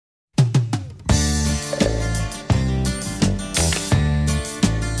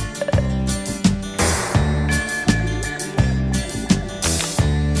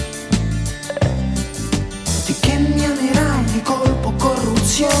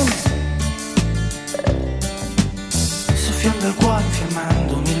confusione, soffiando il cuore,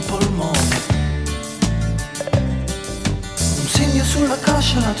 infiammandomi il polmone. Un segno sulla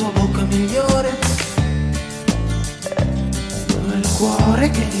coscia, la tua bocca migliore, dove il cuore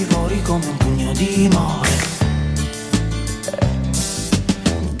che divori come un pugno di more.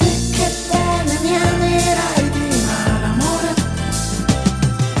 Te che bene mi amerai di malamore,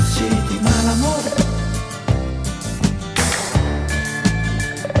 sì, di malamore.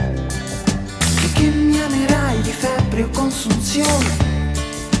 Te che mi amerai di febbre o consunzione,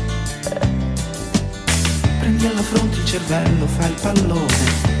 prendi alla fronte il cervello, fai il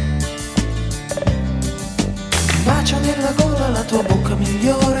pallone. Un bacio nella gola, la tua bocca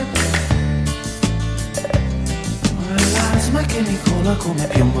migliore, l'asma che mi cola come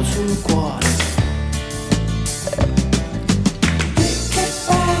piombo sul cuore. Te che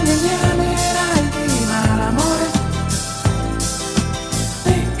bene mi amerai di malamore,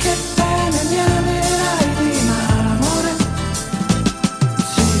 te che bene mi amerai di malamore,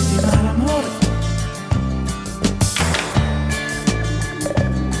 sì, di malamore.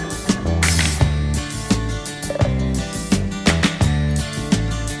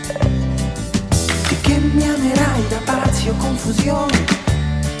 Mi amerai da pazzi o confusione,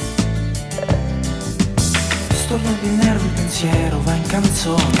 stornando i nervi, il pensiero va in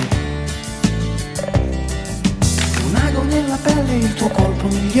canzone. Un ago nella pelle, il tuo colpo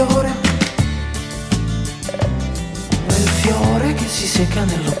migliore, è il fiore che si secca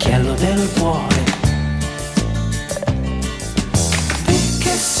nell'occhiello del cuore. Te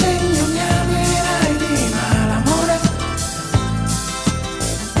che segno mi amerai di malamore,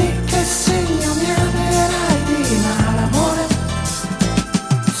 te che segno mi amerai di malamore,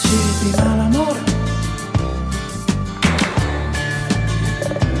 sì, di malamore.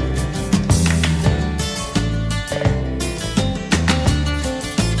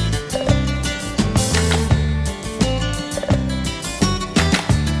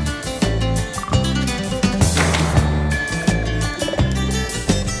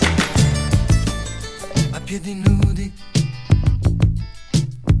 A piedi nudi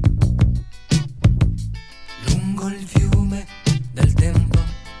lungo il fiume del tempo,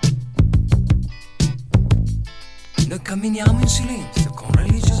 noi camminiamo in silenzio con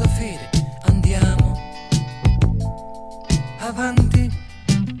religiosa fede, andiamo avanti,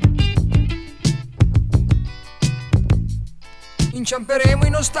 inciamperemo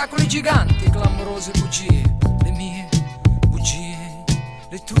in ostacoli giganti, clamorose bugie, le mie bugie,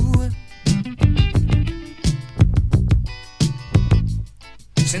 le tue,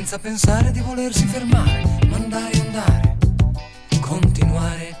 senza pensare di volersi fermare, ma andare,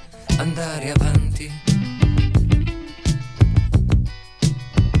 continuare, andare avanti.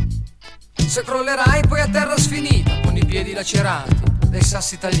 Se crollerai poi a terra sfinita, con i piedi lacerati dai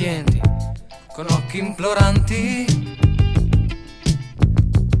sassi taglienti, con occhi imploranti,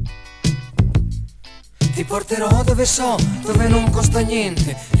 ti porterò dove so, dove non costa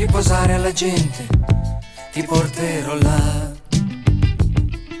niente riposare alla gente, ti porterò là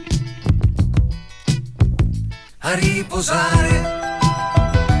a riposare,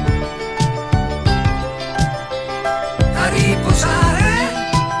 a riposare,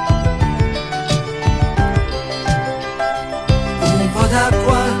 un po'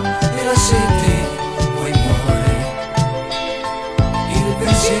 d'acqua e la sete poi muore, il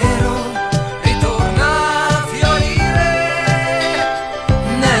pensiero ritorna a fiorire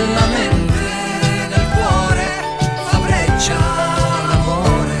nella mente, nel cuore, fa breccia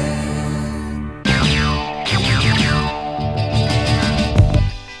l'amore.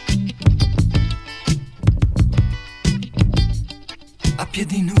 A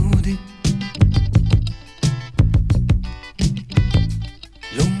piedi nudi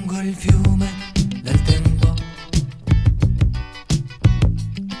lungo il fiume del tempo,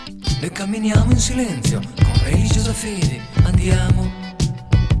 noi camminiamo in silenzio con religiosa fede, andiamo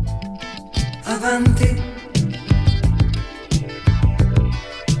avanti,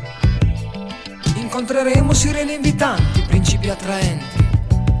 incontreremo sirene invitanti, principi attraenti,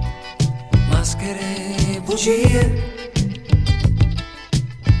 maschere, bugie.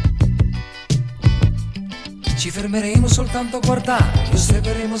 Ci fermeremo soltanto a guardare, li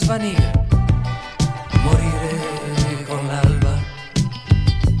osserveremo svanire, morire con l'alba.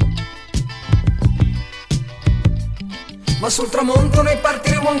 Ma sul tramonto noi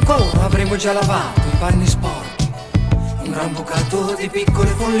partiremo ancora, avremo già lavato i panni sporchi, un gran bucato di piccole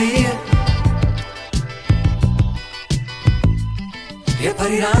follie. E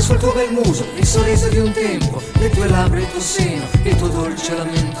apparirà sul tuo bel muso il sorriso di un tempo, le tue labbra, il tuo seno, il tuo dolce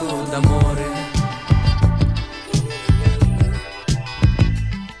lamento d'amore.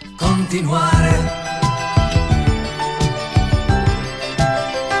 continuare.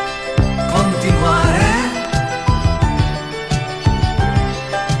 Continuare.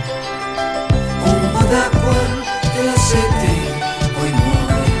 Un po' d'acqua e la sete poi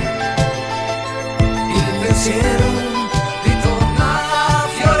muore. Il pensiero ritorna a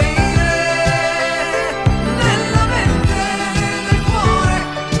fiorire nella mente, nel cuore,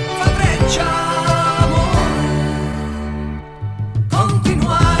 fa breccia amore.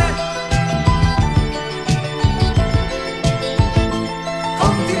 Continuare.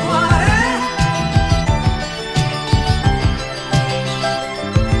 Continuare.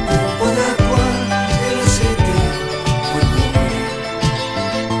 Un po' d'acqua e la sete poi muore.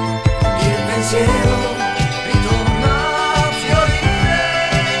 Il pensiero ritorna a fiorire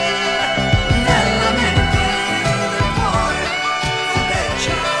nella mente, nel cuore, fa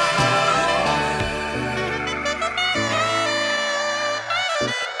breccia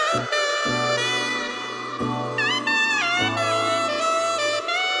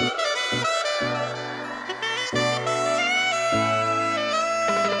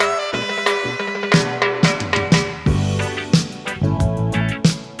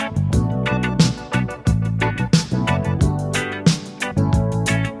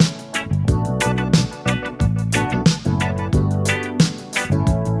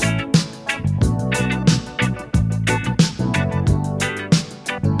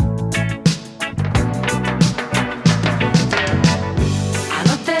a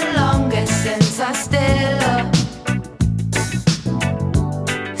notte lunga e senza stella.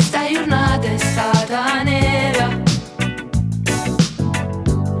 Sta giornata è stata nera.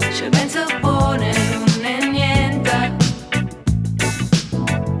 Ci penso buone, non è niente.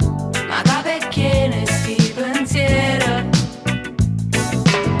 Ma da perché sti pensieri?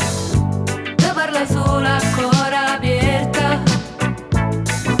 Ti parla solo ancora aperta.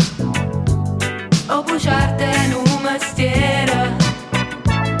 O puciarte in un mestiere.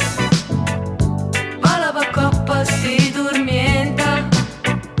 Vola per coppa sti dormienta.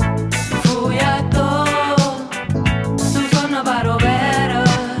 Fui a to, tu sono paro vera.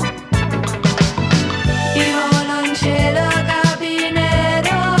 Io volo in cielo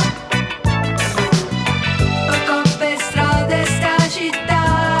capinero. Per coppe strade sta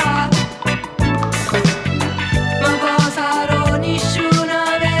città. Ma cosa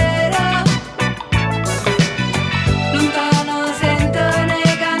nessuna vera. Lontano sento ne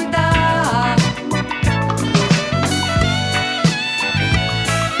cantare.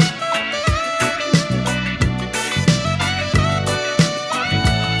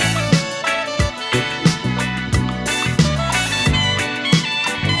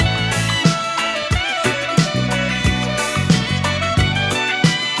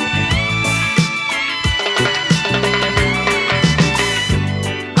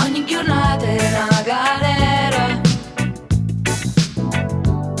 Ogni giornata è una galera.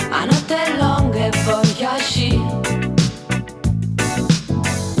 A notte è lunga e voglia sci.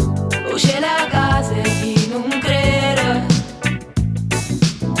 O c'è la casa e chi non crede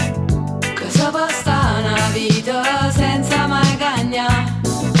che si può stare una vita senza mai cagnare.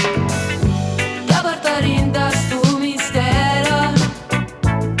 Da portare in sto mistero.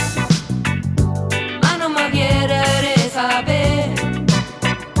 Ma non mi chiedere sapere.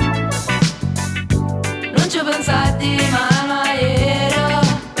 Non ci pensate mano a ieri.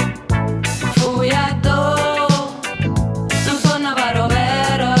 Fui a do, tu sono paro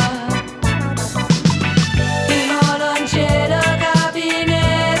vera. Il volo in cielo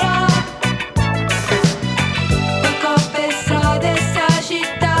capinero. Per coppe strade sta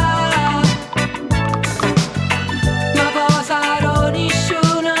città. Ma cosa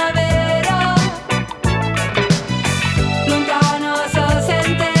nessuna vera. Lontano si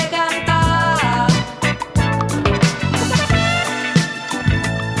sente cantare.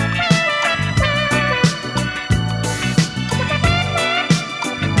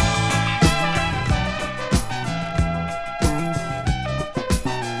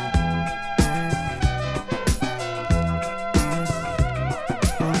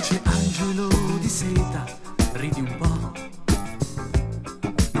 Dolce angelo di seta, ridi un po'.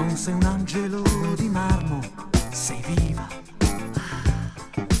 Non sei un angelo di marmo, sei viva.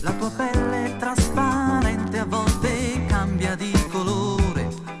 La tua pelle è trasparente, a volte cambia di colore.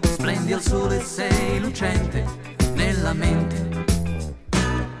 Splendi al sole, sei lucente nella mente.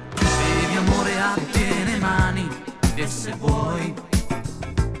 Se di amore attiene mani, e se vuoi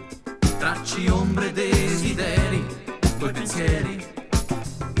tracci ombre, desideri, coi pensieri.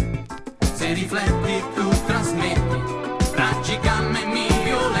 Se rifletti tu trasmetti raggi, cammini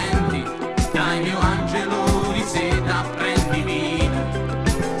violenti. Dai mio angelo di seta prendi vita.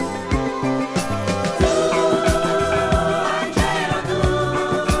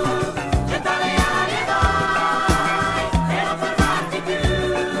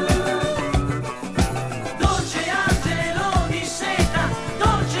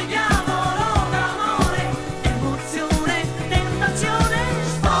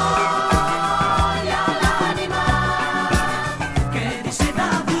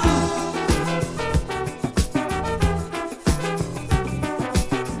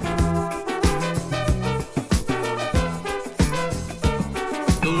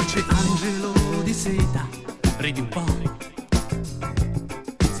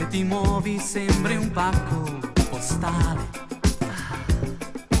 un pacco postale.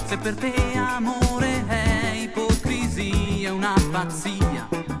 Se per te amore è ipocrisia, una pazzia,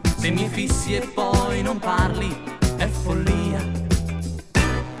 se mi fissi e poi non parli è follia.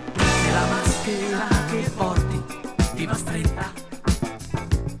 Se la maschera che porti ti va stretta,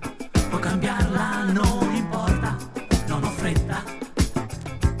 puoi cambiarla, non importa, non ho fretta.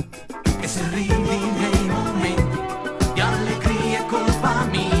 E se ridi nei momenti di allegria è colpa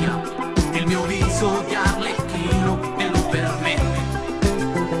mia, il mio viso di arlecchino me lo permette.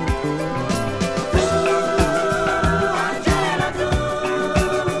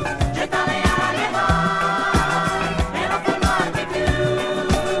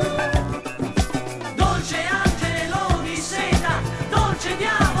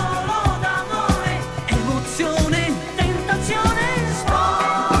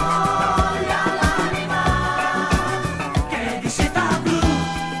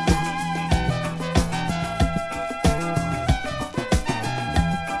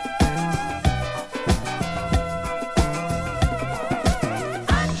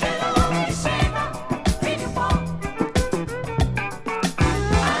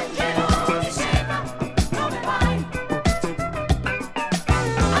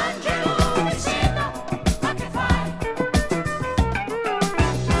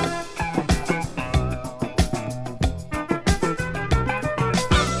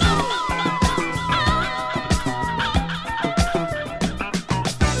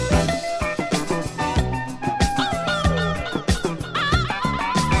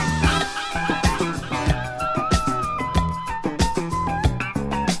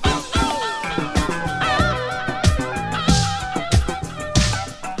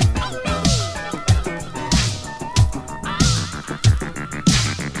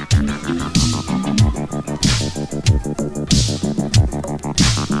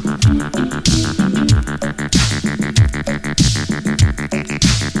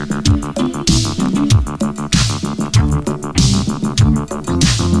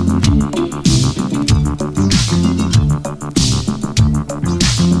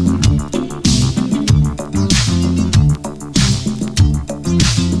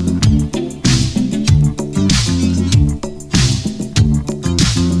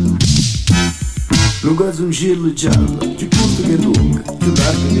 Un cielo giallo, più corto che lungo, più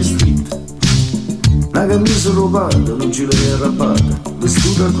largo che stretto. Una camisa rubata, non ce l'hai arrappata,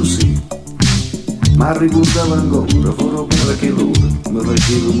 vestita così. Ma ricordava ancora, fuori buona che l'ora, mi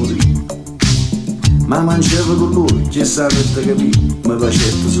faceva morire. Ma mangiava con lui, che sapeva capire, mi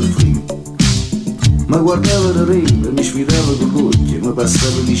faceva soffrire. Ma guardava da rima, mi sfidava con l'occhio, mi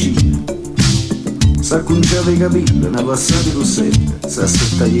passava vicino. S'acconciava i capelli, una passata rossetta,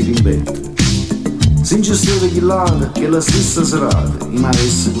 s'aspettava ieri in petto. Si ingesteva chillata che la stessa serata mi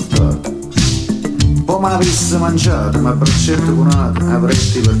avesse portato. Poi mi avesse mangiato, ma per certo conata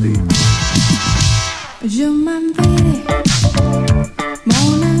avresti partito. Je m'en vais,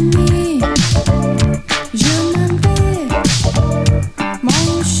 mon ami. Je m'en vais,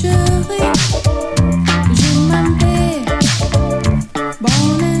 mon chéri. Je m'en vais,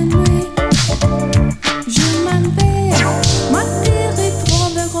 bonne nuit. Je m'en vais, ma ti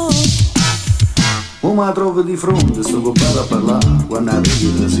ritroverò. O mi trovo di fronte, sto coppato a parlare quando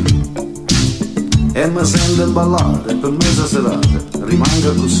arrivi da sì. E mi sento imballata e per mezza serata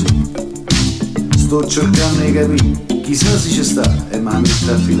rimanga così. Sto cercando di capire, chissà se ci sta e mi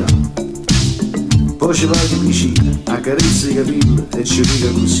mette a filare. Poi ci vado vicino, accarezza i capelli e ci dica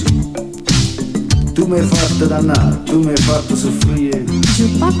così. Tu mi hai fatto dannare, tu mi hai fatto soffrire.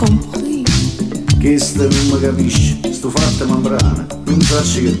 J'ai pas compris. Che sta non mi capisci, sto fatta membrana, non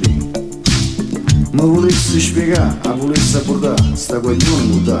faccio capire. Ma volessi spiegare, a volessi portare, sta guaglione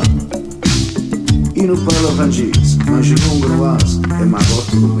mutata. Io non parlo francese, ma ci pongo un vaso e mi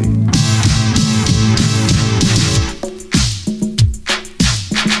porto con me.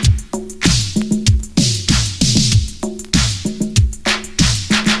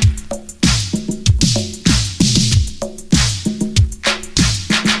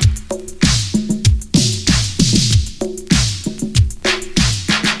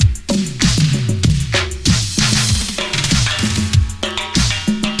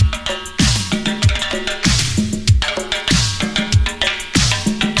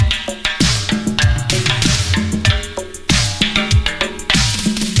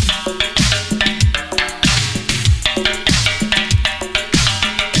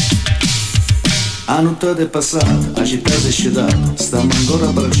 La notte è passata, la città si è scetata, stiamo ancora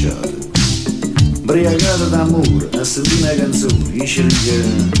abbracciati. Briagata d'amore, a sentire una canzone, dice che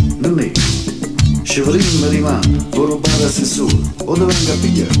non è. Scivolino mi rimane, può rubare assessore, o dove venga a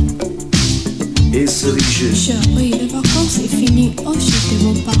pigliare. e si dice Chérie, les vacances c'est fini, oh je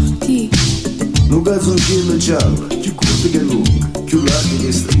devo partir. un calzoncillo giallo, più corto che lungo, più largo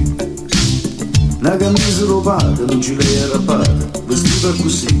che stretto. Una camisa rovata, non ci l'hai arrabbiata, vestita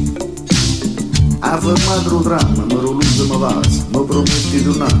così. Ha fermato un dramma, ma l'uso mi passa, mi prometti di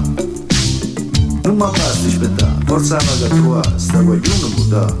tornare. Non mi basta aspettare, forza la che trovare, sta guaglione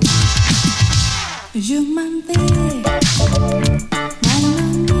mutare. Je m'en vais, mon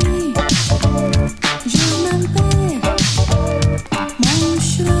ami. Je m'en vais, mon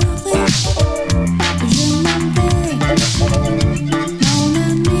chéri. Je m'en vais, mon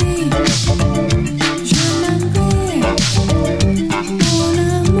ami. Je m'en vais, mon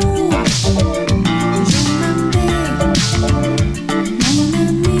amour. Je m'en vais, mon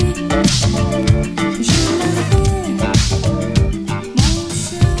ami. Je m'en vais, mon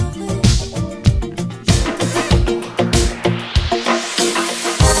chéri.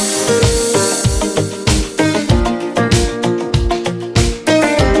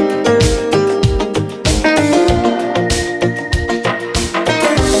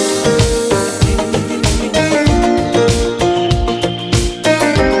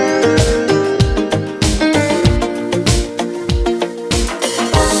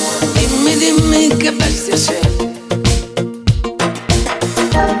 Dimmi, dimmi che bestia sei.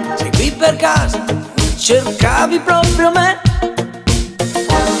 Sei qui per casa, cercavi proprio me.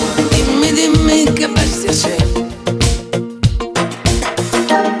 Dimmi, dimmi che bestia sei.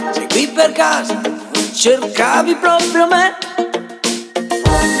 Sei qui per casa, cercavi proprio me.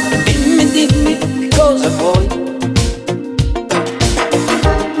 Dimmi, dimmi che cosa vuoi.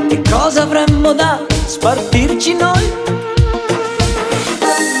 Che cosa avremmo da spartirci noi.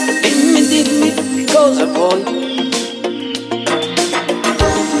 Dimmi, dimmi che cosa vuoi.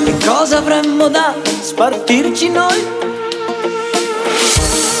 Che cosa avremmo da spartirci noi.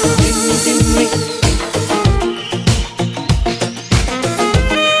 Dimmi, dimmi.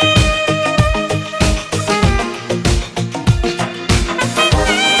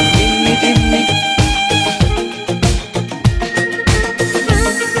 Dimmi, dimmi.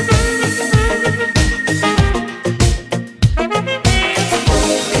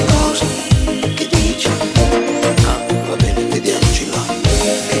 Che cosa che dici? Ah, va bene, vediamoci là.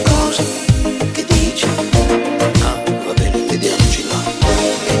 Che cosa che dici? Ah, va bene, vediamoci là.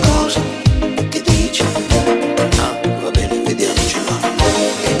 Che cosa che dici? Ah, va bene, vediamoci là.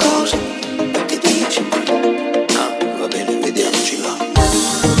 Che cosa che dici? Ah, va bene, vediamoci là.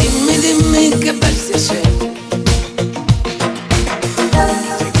 Dimmi, dimmi che bestia sei.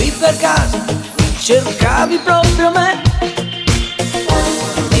 Sei qui per casa, cercavi proprio me.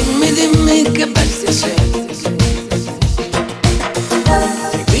 Dimmi, dimmi che bestia sei.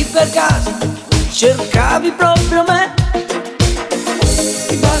 Sei qui per casa, cercavi proprio me.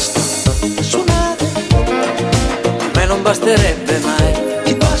 Ti basta suonare, a me non basterebbe mai.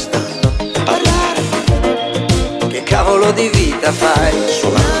 Ti basta parlare, che cavolo di vita fai?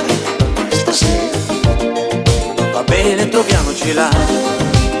 Suonare stasera, va bene, troviamoci là.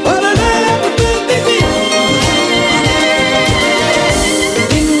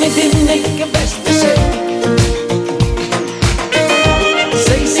 Dimmi, dimmi che bestia sei.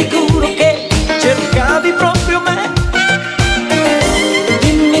 Sei sicuro che cercavi proprio me?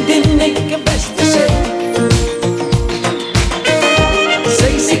 Dimmi, dimmi che bestia sei.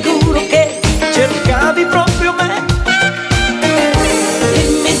 Sei sicuro che cercavi proprio me?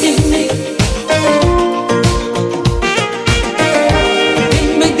 Dimmi, dimmi.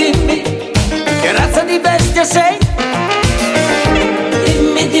 Dimmi, dimmi che razza di bestia sei.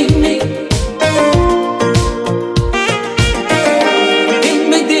 Dimmi, dimmi.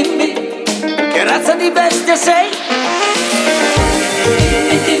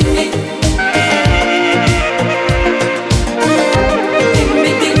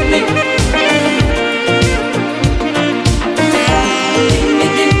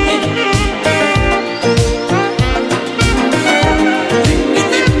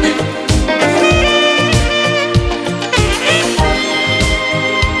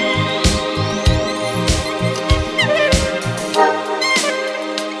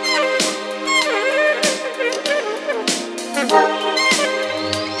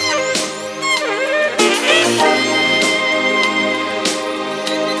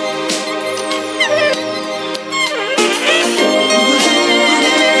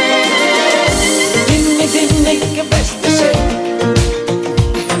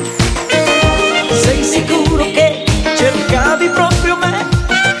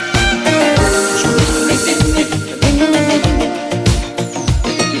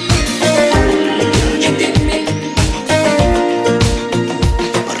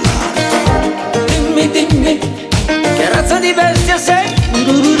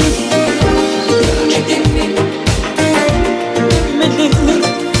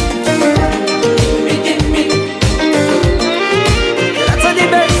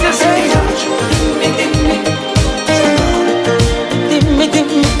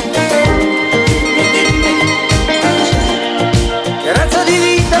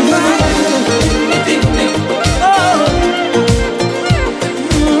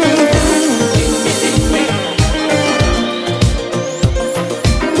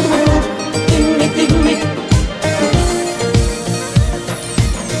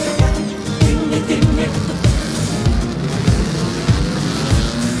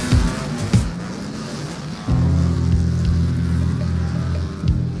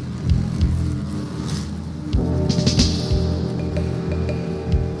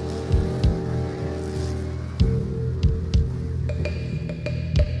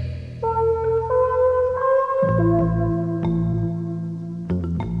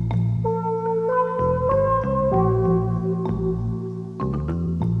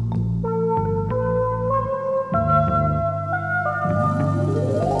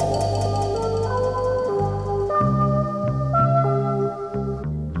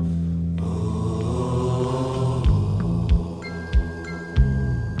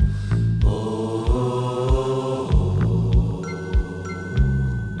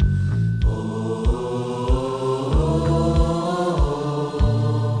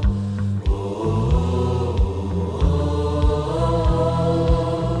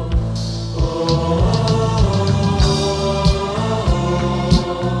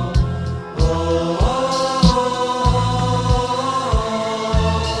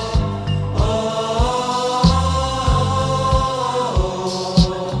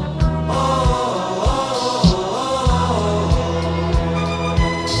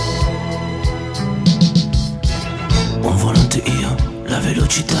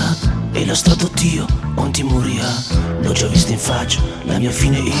 velocità e la strada Dio on ti morirà. L'ho già vista in faccia, la mia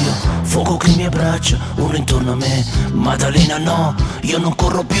fine io, fuoco che mi abbraccia, urla intorno a me. Maddalena no, io non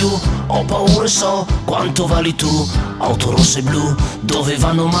corro più, ho paura e so quanto vali tu. Auto rosse e blu, dove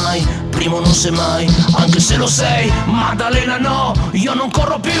vanno mai? Primo non sei mai, anche se lo sei. Maddalena no, io non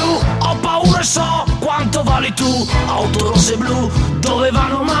corro più, ho paura e so quanto vali tu. Auto rosse e blu, dove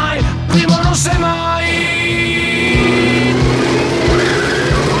vanno mai? Primo non sei mai.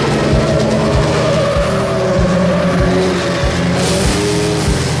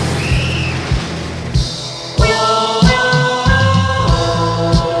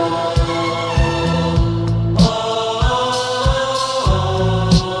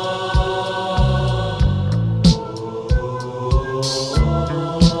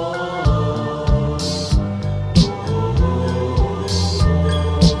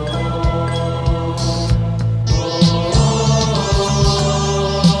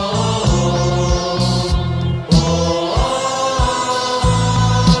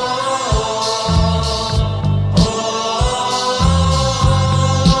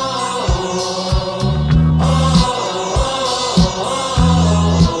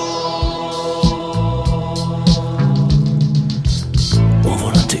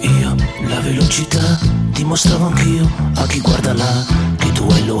 Dimostravo anch'io a chi guarda là che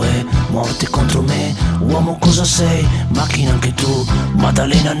duello è, morte contro me. Uomo cosa sei? Macchina anche tu.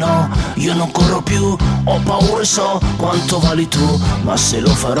 Maddalena no, io non corro più, ho paura e so quanto vali tu. Ma se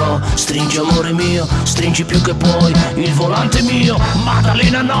lo farò, stringi amore mio, stringi più che puoi il volante mio.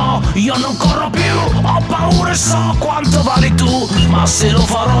 Maddalena no, io non corro più, ho paura e so quanto vali tu. Ma se lo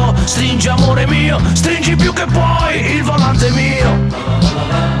farò, stringi amore mio, stringi più che puoi il volante mio.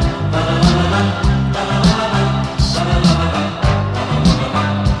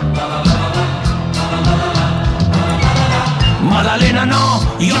 Maddalena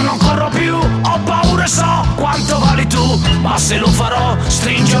no, io non corro più, ho paura e so quanto vali tu. Ma se lo farò,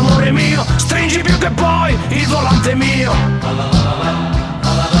 stringi amore mio, stringi più che puoi il volante mio.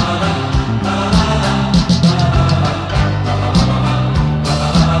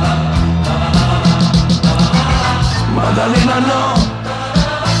 Maddalena no,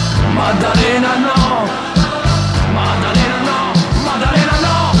 Maddalena no, Maddalena no, Maddalena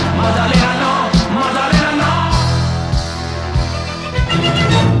no, Maddalena no, Maddalena no.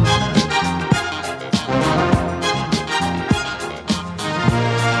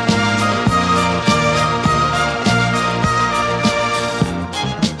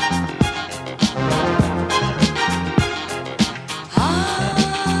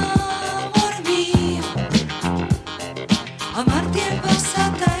 Amor mio, amarti è il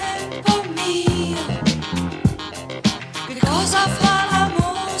passatempo mio. Che cosa fa la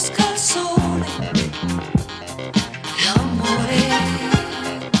mosca al sole? L'amore.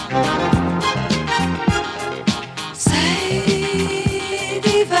 Sei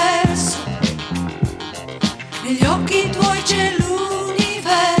diverso, negli occhi tuoi c'è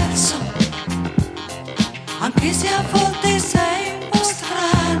l'universo, anche se a volte sei un po'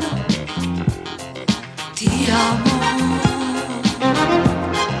 strano. Ti amo.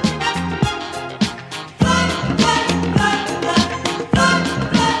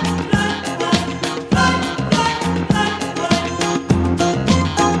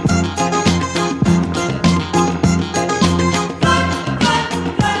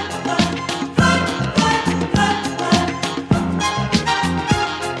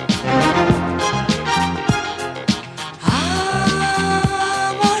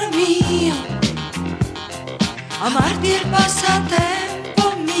 Amor mio, amarti è il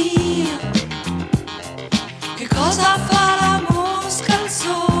passatempo mio. Che cosa fa la mosca al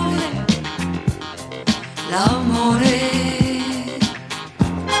sole? L'amore.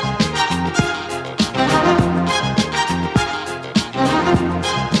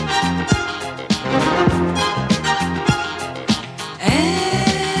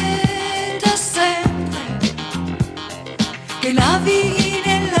 È da sempre che navighi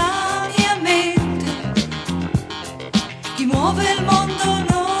nella mia mente. Chi muove il mondo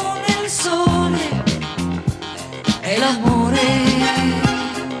non è il sole, è l'amore.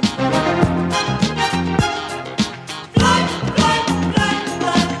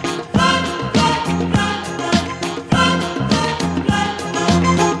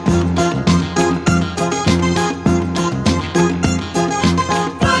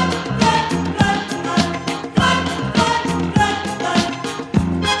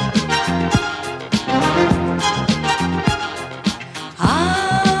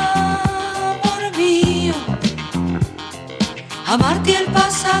 Amor mio,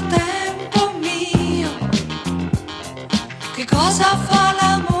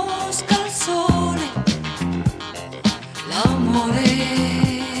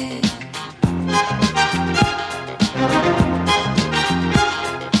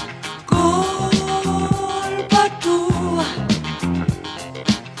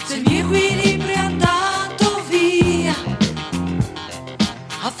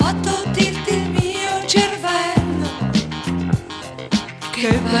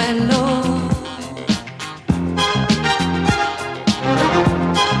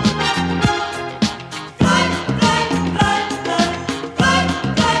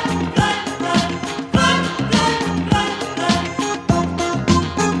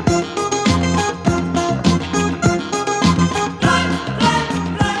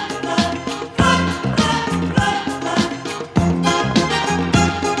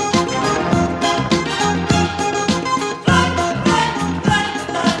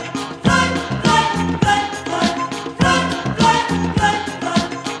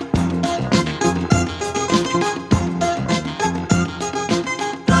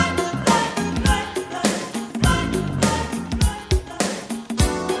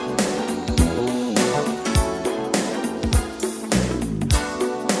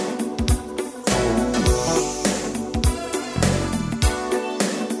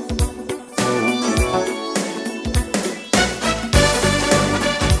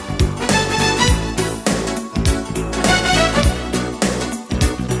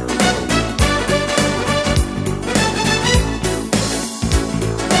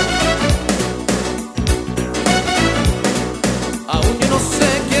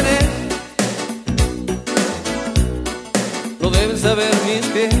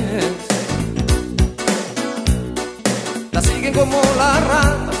 pies. La siguen como la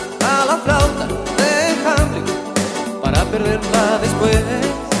rata a la flauta de Hamlet para perderla después.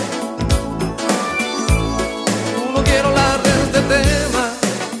 No quiero hablar de este tema,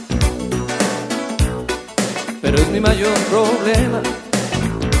 pero es mi mayor problema.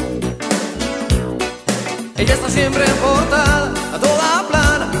 Ella está siempre en portada, a toda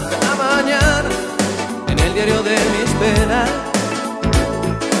plana, cada mañana, en el diario de mis penas.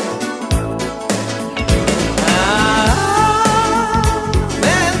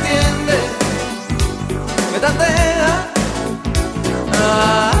 Me entiende, me tantea,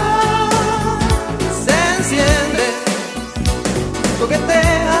 se enciende,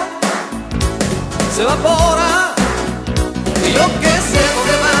 coquetea, se evapora, y yo que sé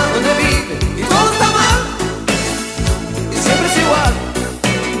dónde va, dónde vive, y todo está mal, y siempre es igual,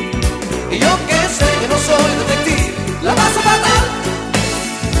 y yo que sé que no soy detective, la paso fatal,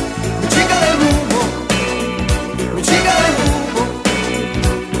 mi chica del humo, mi chica del humo.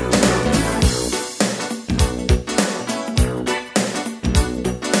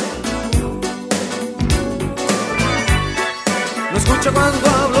 No escucha cuando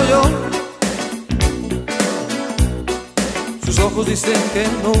hablo yo, sus ojos dicen que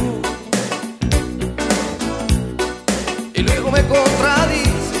no, y luego me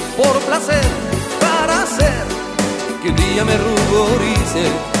contradice por placer, para hacer que un día me ruborice.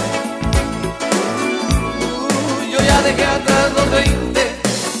 Yo ya dejé atrás los 20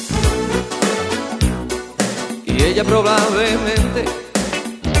 y ella probablemente.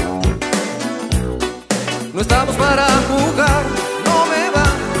 No estamos para jugar, no me va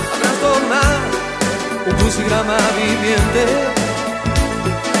a trastornar un crucigrama viviente.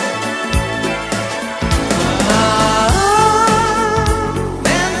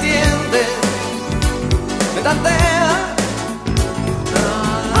 Me entiende, me tantea,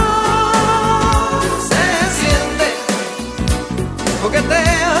 se siente,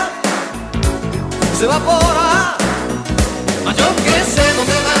 coquetea, se evapora, mas yo que sé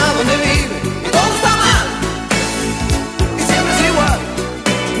dónde va, dónde vive, y todo está mal, y siempre es igual,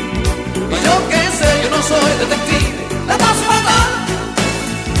 y yo que sé, yo no soy detective, la paso fatal,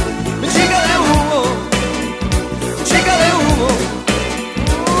 mi chica de humo, mi chica de humo.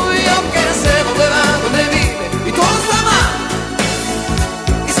 Uy, yo que sé dónde va, dónde vive, y todo está mal,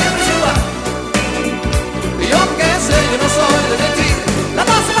 y siempre es igual, y yo que sé, yo no soy detective, la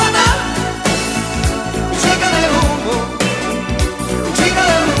paso fatal, mi chica de humo, mi chica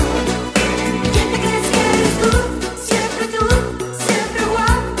de humo. ¿Quién te crees que eres tú? Siempre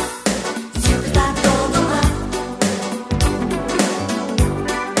igual, siempre está todo mal.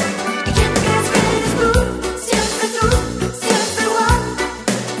 ¿Y quién te crees que eres tú? Siempre igual,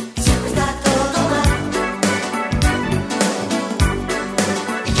 siempre está todo mal.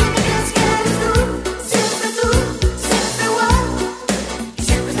 ¿Y quién te crees que eres tú? Siempre igual,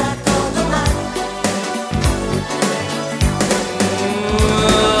 siempre está todo mal.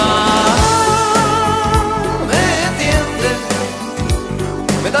 Me entiende,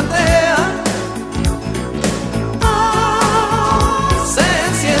 me tantea, se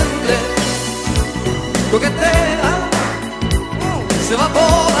enciende, coquetea, se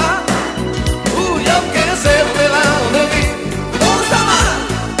evapora. Uy, aunque sé dónde va, dónde vive, todo está mal,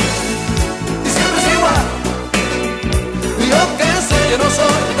 y siempre es igual, y yo que sé, yo no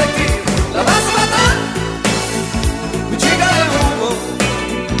soy detective, la vas a matar, mi chica de humo,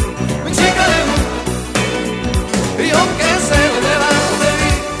 mi chica de humo. Y yo que sé dónde va, dónde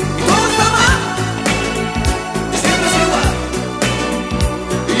vive, y todo está mal, y siempre es igual,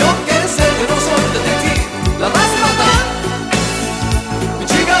 y yo que sé, yo no soy detective, la vas a matar, mi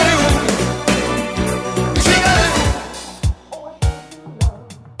chica de humo, mi chica de humo.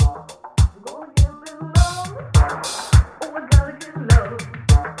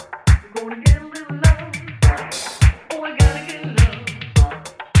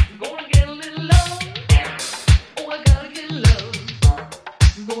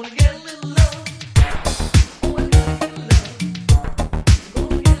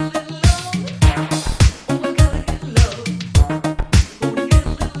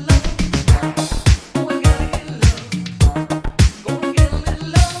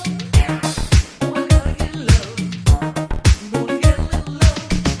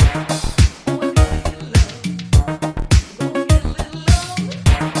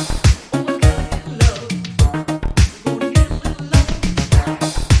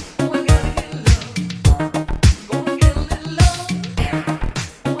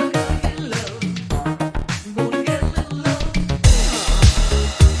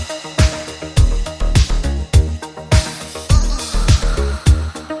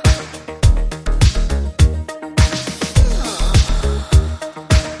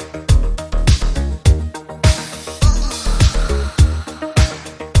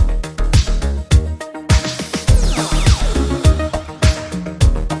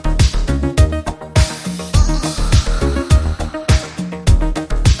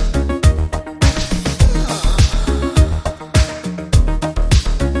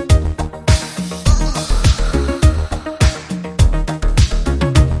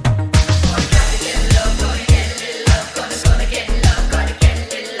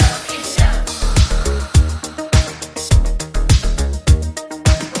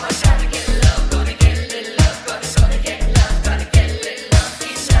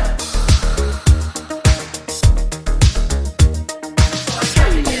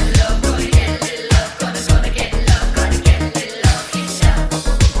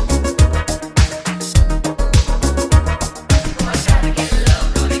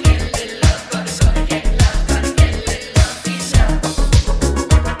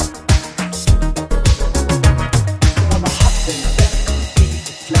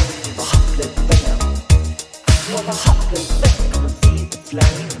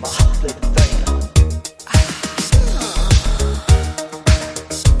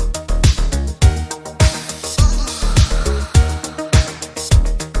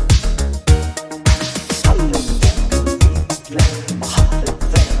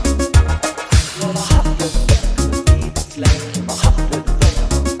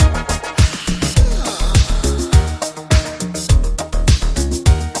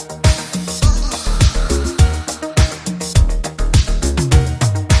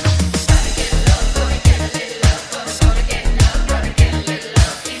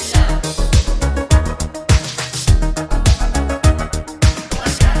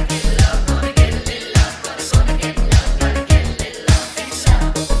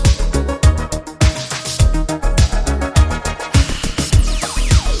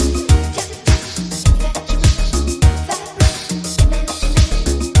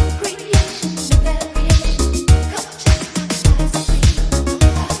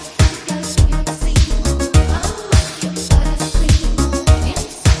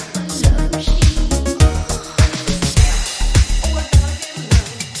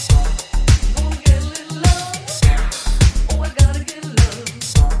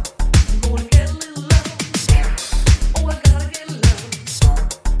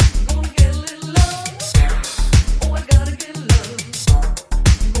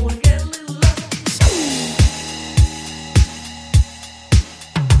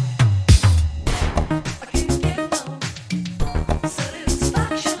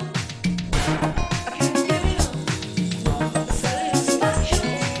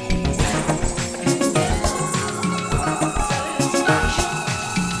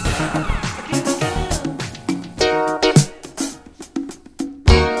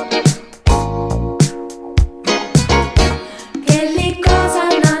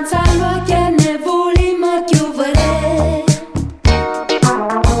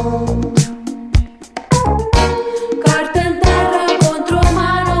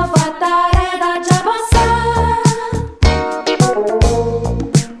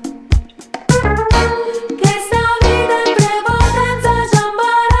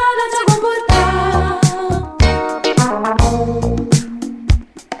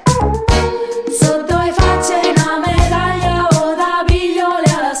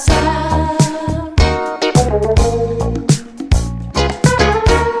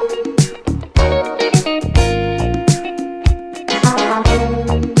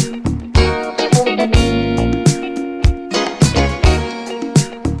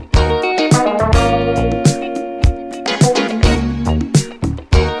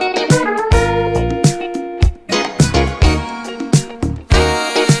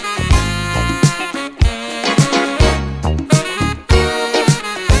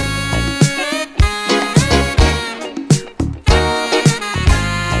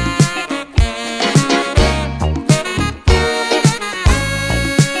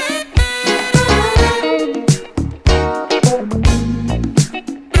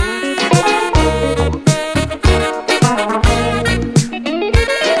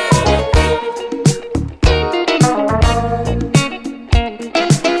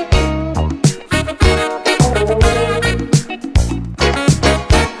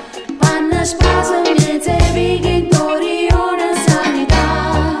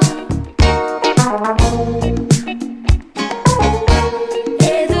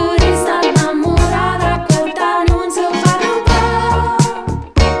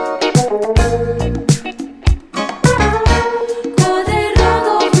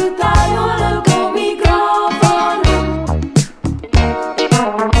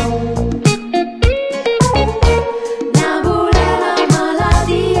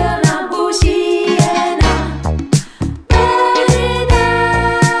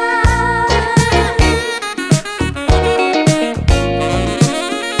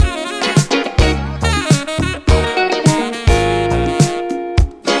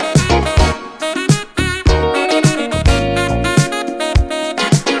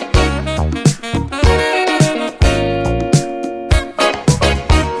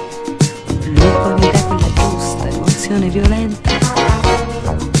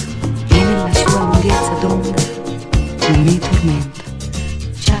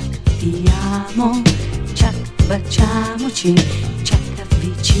 ti amo, ciak, baciamoci, ciak,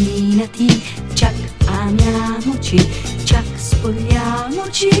 avvicinati, ciak, amiamoci, ciak,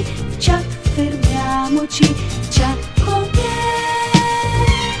 spogliamoci, ciak, fermiamoci, ciak, con te.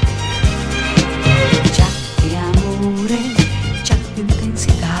 Ciak di amore, ciak di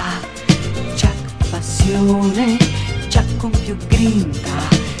intensità, ciak, passione, ciak con più grinta,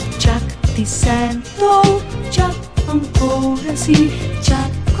 ciak, ti sento, ciak, ancora sì, ciak,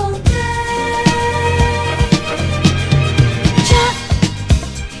 con te. Ciak,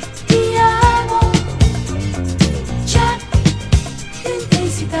 ti amo, ciak,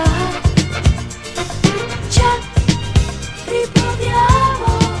 intensità, ciak,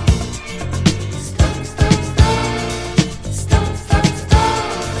 riproviamo. Stop, stop, stop, stop, stop, stop.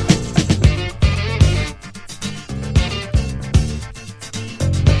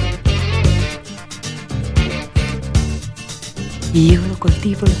 Io lo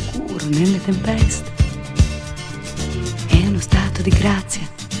coltivo, lo curo nelle tempeste. È uno stato di grazia,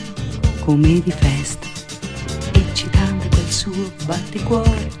 come di festa, eccitante quel suo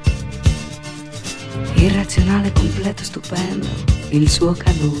batticuore, irrazionale, completo, stupendo, il suo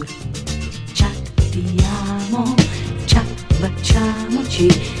calore. Ciak, ti amo, ciak, baciamoci,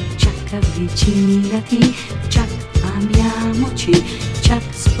 ciak, avvicinati, ciak, amiamoci, ciak,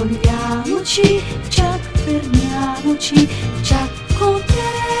 spogliamoci, ciak, fermiamoci, ciak, con te.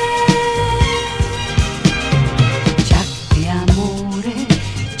 Ciak di amore,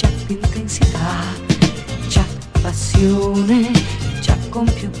 ciak di intensità, ciak, passione, ciak con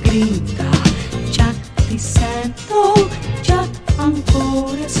più grinta, ciak, ti sento, ciak,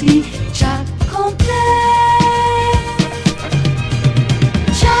 ancora sì, ciak, con te.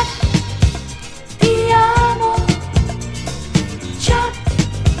 Ciak, ti amo, ciak,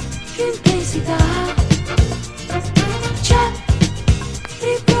 più intensità, ciak,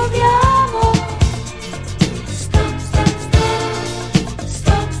 riproviamo. Stop, stop, stop,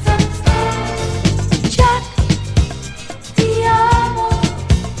 stop, stop, stop. Ciak, ti amo,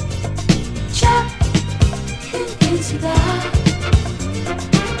 ciak, più intensità,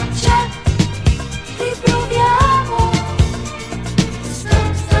 ciak, riproviamo.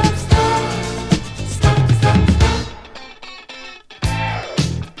 Stop, stop, stop, stop, stop, stop.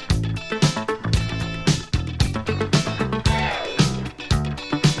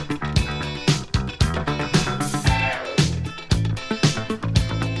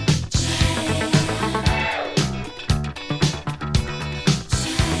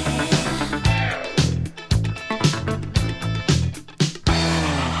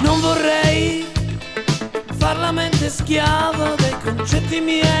 Non vorrei far la mente schiava dei concetti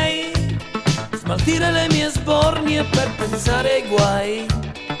miei, smaltire le mie sbornie per pensare ai guai,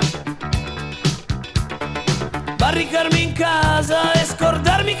 barricarmi in casa e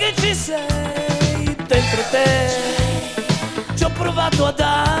scordarmi che ci sei dentro te. Ci ho provato ad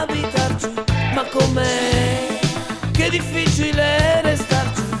abitarci, ma com'è che difficile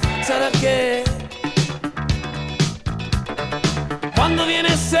restarci. Sarà che quando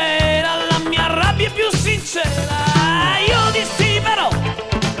viene sera la mia rabbia è più sincera. Io dispero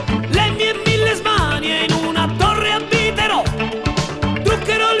le mie 1000 smanie, in una torre abiterò,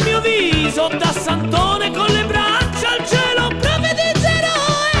 truccherò il mio viso da santone con le braccia al cielo, profetizzerò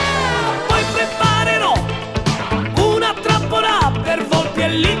e poi preparerò una trappola per volpi e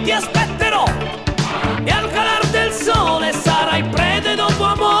lì ti aspetterò, e al calar del sole sarai prede dopo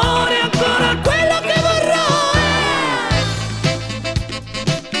amore, ancora quello che vorrò.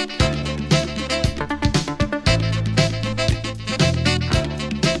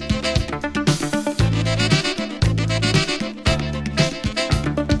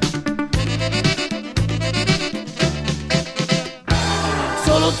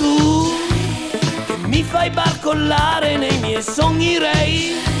 Solo tu che mi fai barcollare nei miei sogni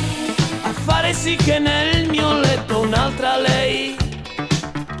rei, a fare sì che nel mio letto un'altra lei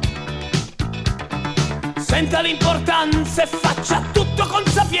senta l'importanza e faccia tutto con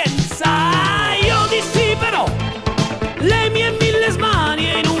sapienza. Io dispero le mie 1000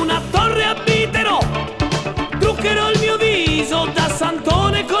 smanie, in una torre abiterò, truccherò il mio viso da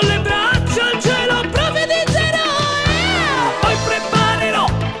santone con le braccia al cielo, profetizzerò e poi preparerò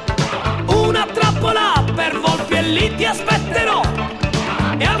una trappola per volpi e lì ti aspetterò,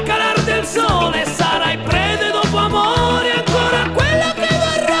 e al calar del sole sarai prede dopo amore, ancora quello che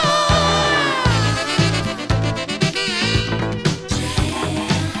vorrò.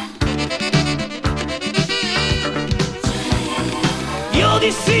 Io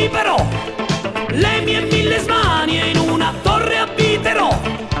dispero le mie 1000 smanie, in una torre abiterò,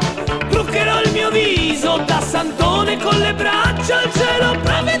 truccherò il mio viso da santone con le braccia al cielo,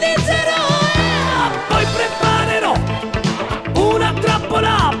 profetizzerò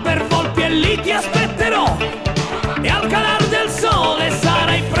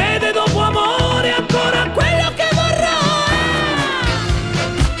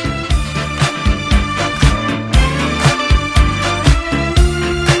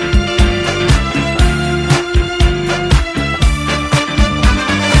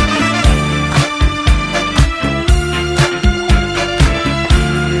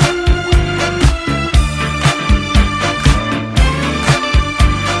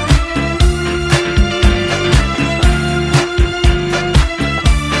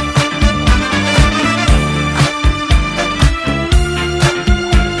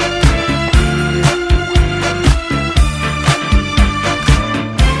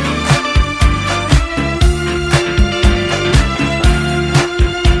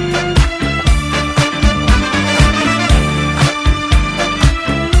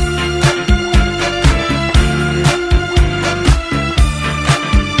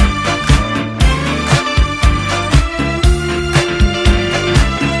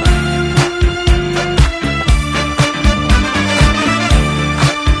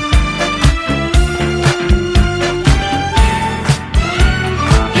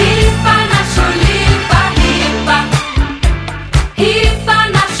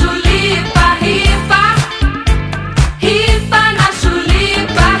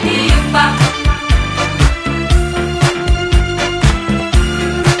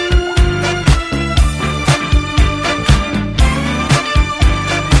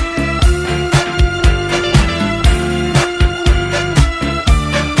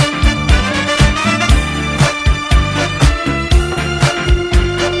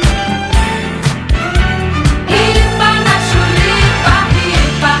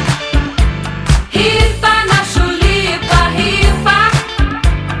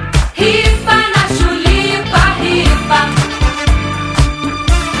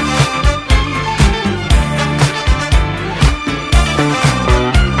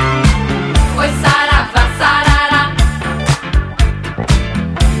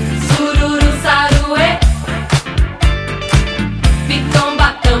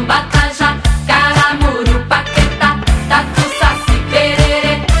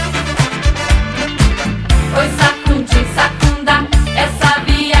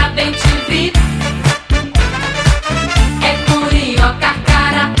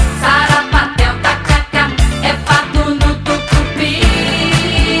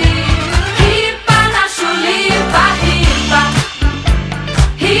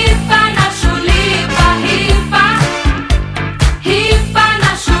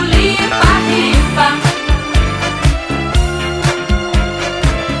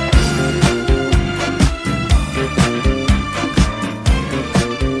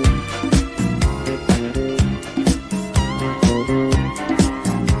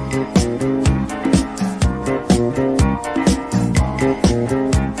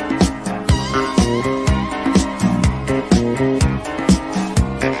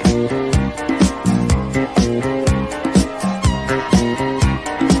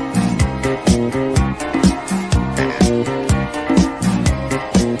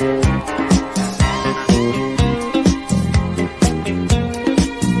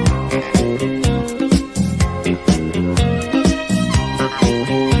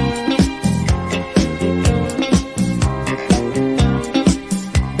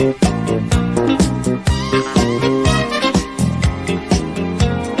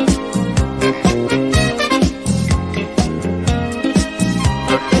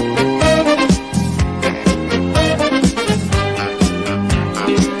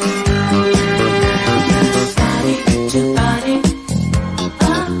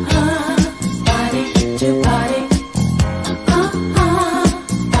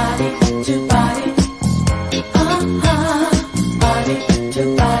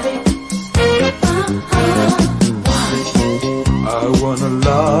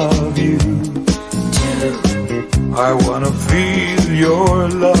love you. 2, I wanna feel your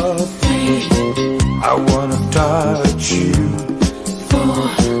love. 3, I wanna touch you. 4,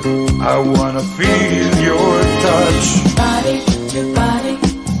 I wanna feel your touch. body to body,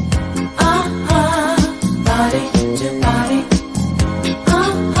 body to body,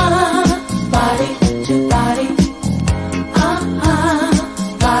 body to body,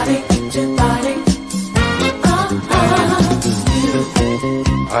 body to body,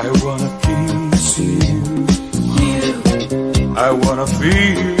 I wanna kiss you. you, I wanna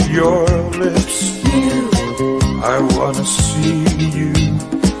feel your lips. you, I wanna see you.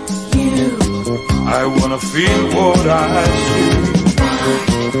 you, I wanna feel what I feel.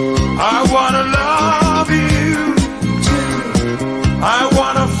 I wanna love you. 2, I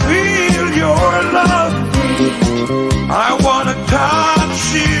wanna feel your love. 3, I wanna touch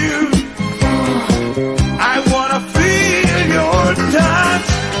you. 4, I wanna feel your touch.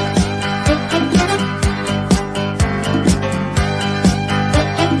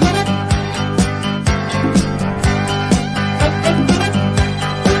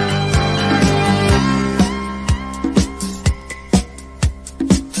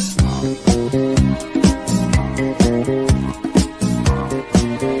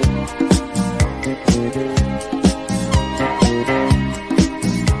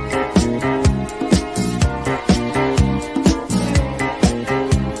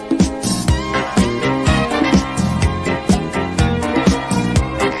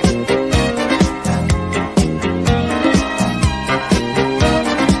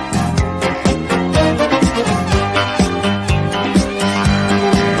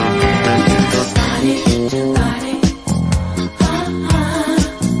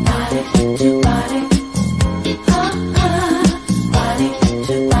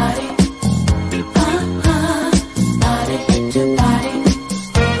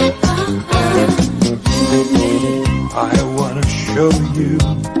 I wanna show you.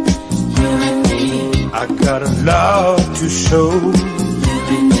 you and me, I got a love to show. you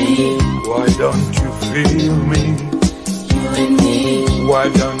and me, Why don't you feel me? you and me, Why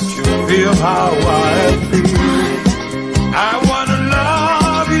don't you feel how I feel?